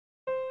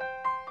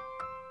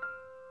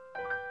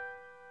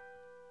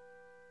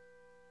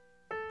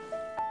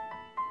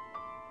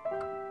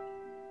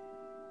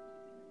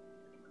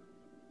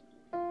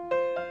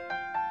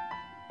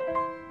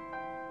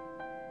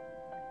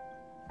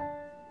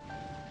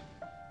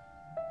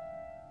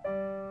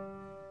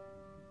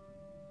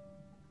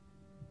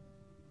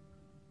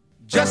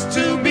just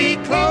to be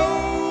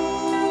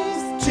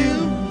close to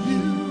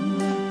you,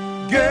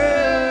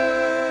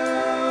 girl.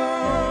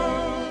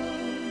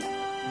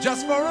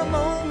 Just for a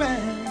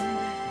moment,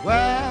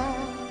 well,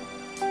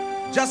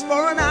 just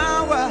for an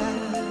hour,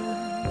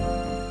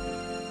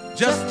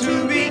 just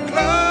to be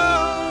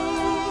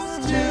close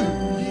to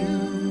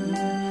you,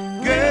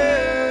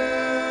 girl.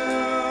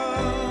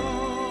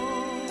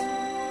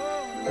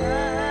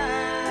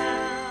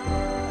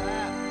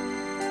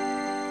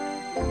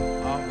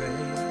 Oh, baby.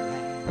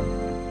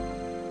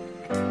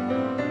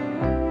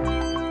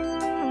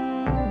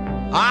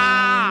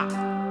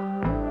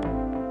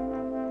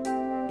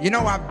 You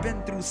know, I've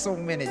been through so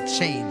many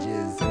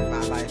changes in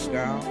my life,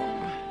 girl.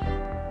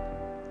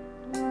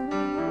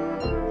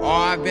 Oh,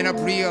 I've been up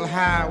real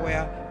high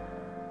where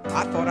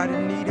I thought I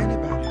didn't need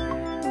anybody.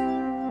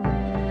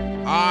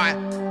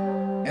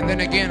 And then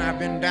again, I've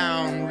been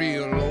down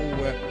real low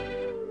where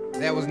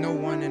there was no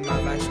one in my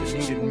life that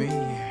needed me.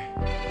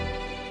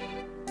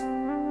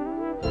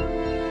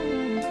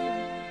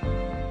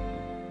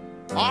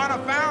 Oh, and I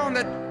found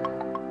that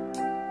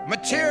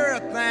material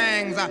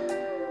things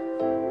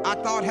I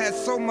thought had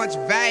so much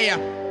value.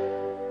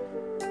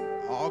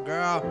 Oh,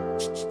 girl,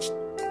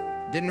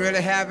 didn't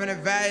really have any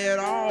value at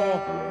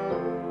all.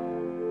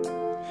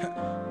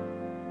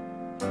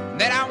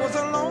 That I was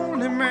a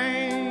lonely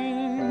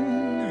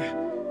man,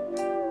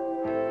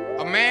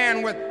 a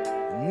man with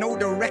no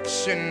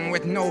direction,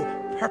 with no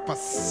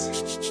purpose,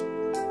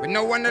 with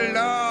no one to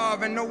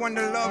love and no one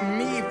to love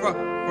me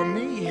for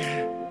me.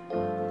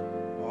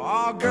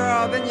 Oh,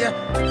 girl, then you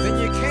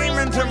came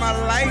into my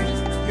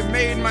life. You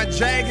made my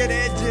jagged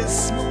edges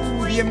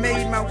smooth. You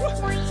made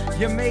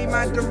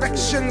my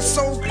direction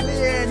so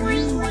clear and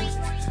new.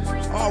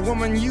 Oh,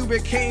 woman, you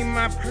became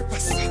my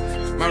purpose,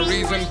 my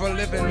reason for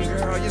living,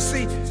 girl. You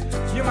see,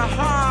 you're my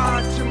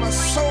heart, you're my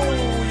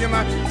soul, you're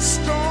my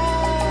stone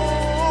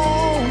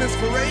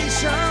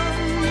inspiration,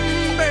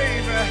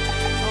 baby.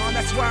 Oh,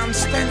 that's why I'm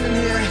standing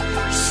here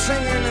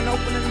singing and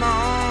opening my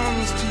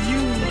arms to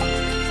you.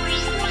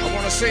 I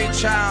wanna say,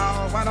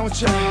 child, why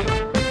don't you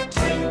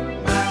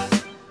take my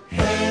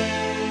hand?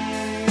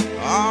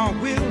 Oh,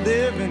 we'll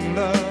live in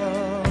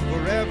love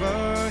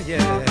forever,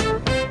 yeah.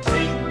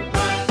 Take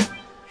my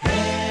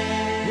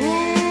hand.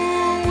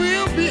 Ooh,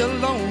 we'll be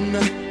alone,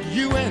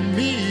 you and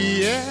me,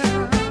 yeah.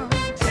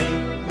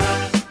 Take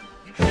my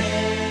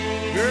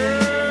hand.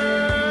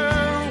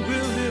 Girl,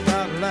 we'll live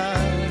our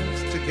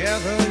lives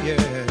together,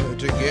 yeah,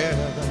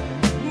 together.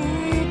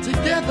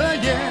 Together,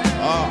 yeah.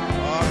 Oh,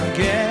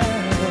 together.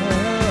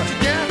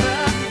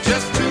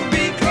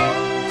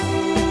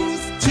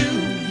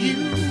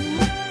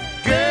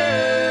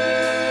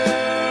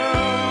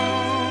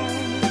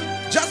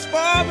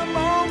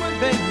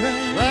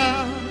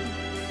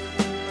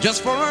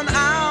 Just for an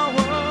hour,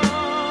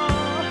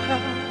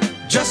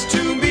 just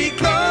to be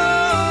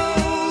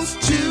close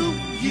to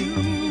you,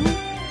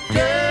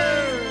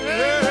 girl.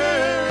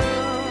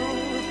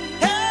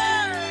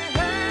 Hey,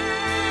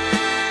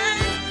 hey.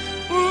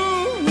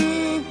 Ooh,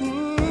 ooh,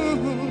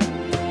 ooh.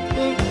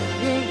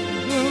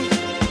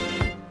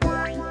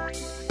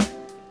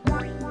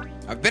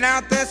 I've been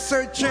out there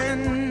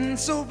searching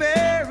so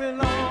very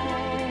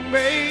long,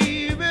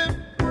 baby,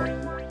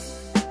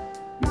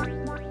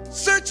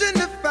 searching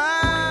to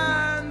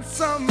find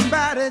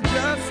somebody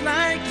just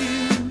like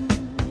you.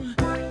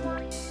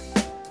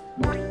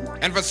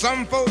 And for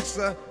some folks,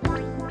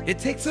 it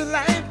takes a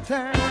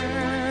lifetime,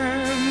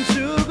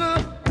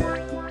 sugar,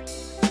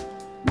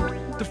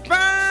 to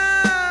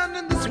find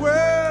in this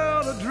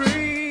world a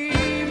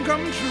dream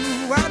come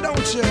true. Why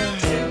don't you?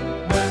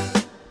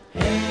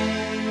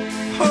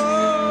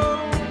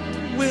 Oh,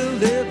 we'll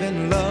live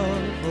in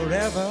love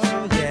forever,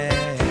 yeah.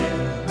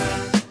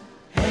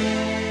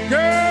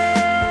 Girl,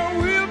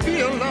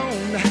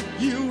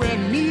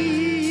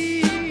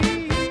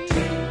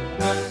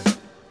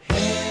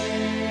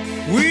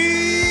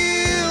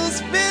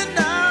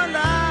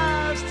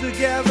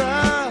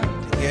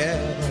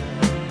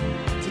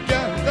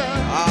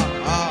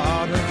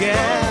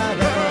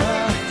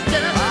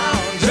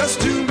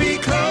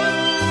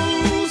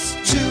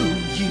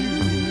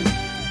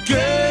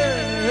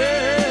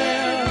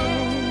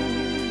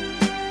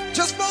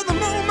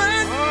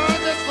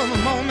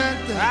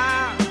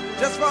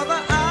 just for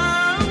the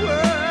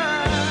hour,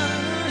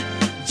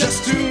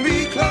 just to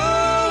be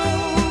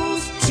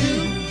close to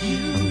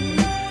you,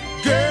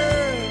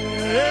 girl.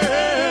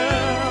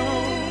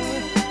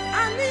 I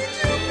need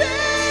you, baby,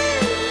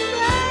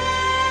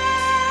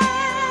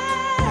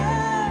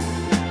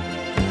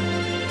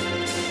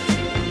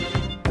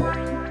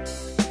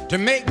 to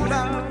make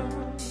love,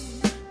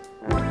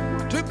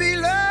 to be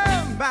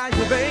loved by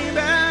you, baby,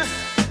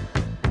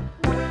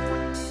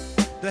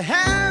 to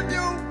have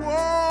your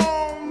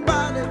warm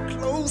body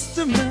close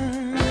to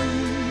mine,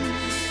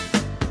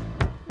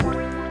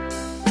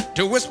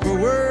 to whisper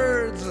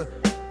words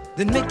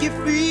that make you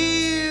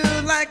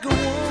feel like a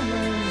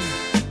woman.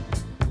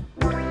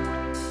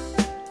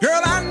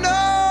 Girl, I know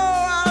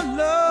our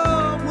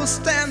love will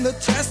stand the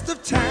test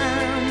of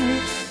time,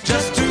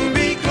 just to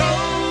be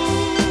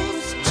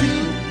close to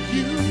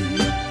you,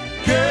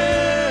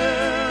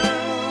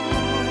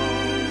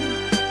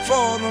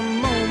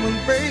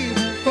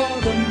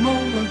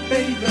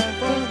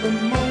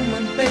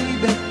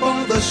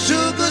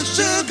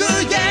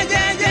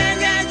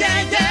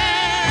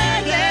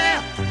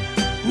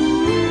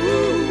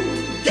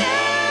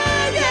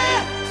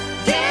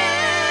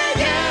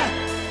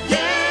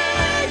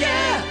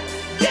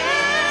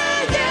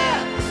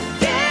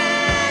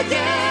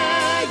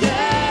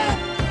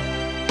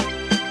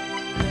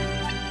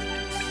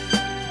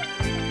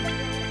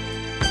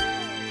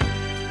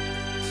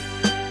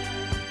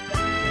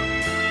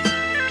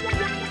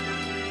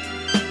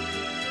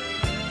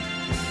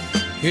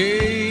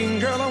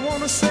 Girl, I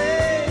wanna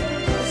say,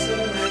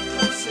 closer and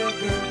closer,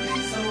 girl.